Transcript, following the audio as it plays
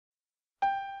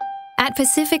At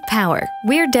Pacific Power,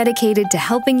 we're dedicated to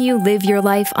helping you live your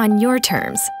life on your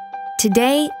terms,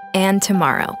 today and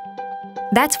tomorrow.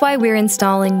 That's why we're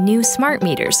installing new smart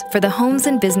meters for the homes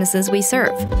and businesses we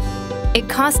serve. It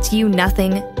costs you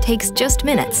nothing, takes just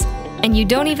minutes, and you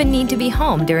don't even need to be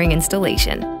home during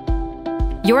installation.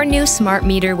 Your new smart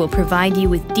meter will provide you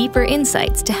with deeper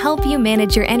insights to help you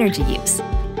manage your energy use,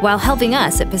 while helping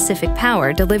us at Pacific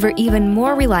Power deliver even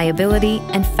more reliability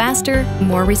and faster,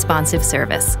 more responsive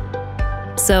service.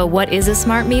 So what is a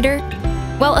smart meter?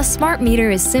 Well, a smart meter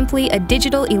is simply a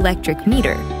digital electric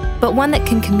meter, but one that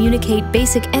can communicate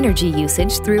basic energy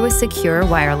usage through a secure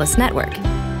wireless network.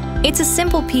 It's a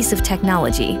simple piece of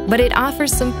technology, but it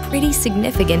offers some pretty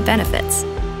significant benefits.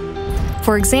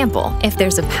 For example, if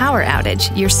there's a power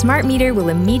outage, your smart meter will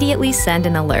immediately send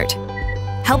an alert,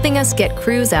 helping us get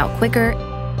crews out quicker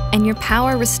and your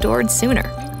power restored sooner.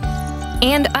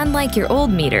 And unlike your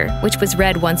old meter, which was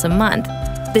read once a month,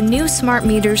 the new smart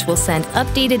meters will send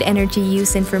updated energy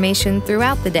use information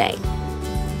throughout the day.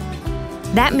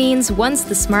 That means once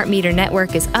the smart meter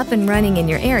network is up and running in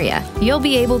your area, you'll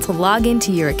be able to log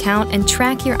into your account and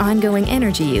track your ongoing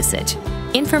energy usage,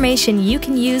 information you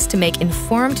can use to make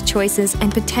informed choices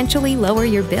and potentially lower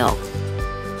your bill.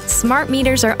 Smart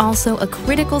meters are also a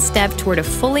critical step toward a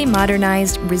fully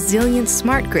modernized, resilient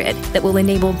smart grid that will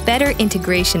enable better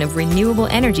integration of renewable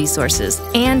energy sources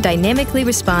and dynamically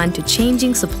respond to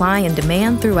changing supply and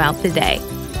demand throughout the day.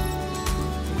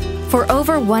 For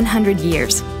over 100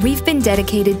 years, we've been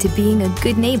dedicated to being a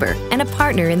good neighbor and a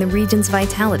partner in the region's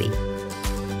vitality,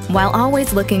 while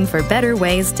always looking for better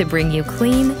ways to bring you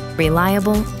clean,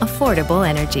 reliable, affordable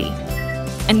energy.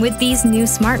 And with these new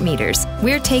smart meters,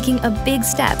 we're taking a big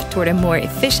step toward a more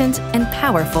efficient and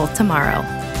powerful tomorrow.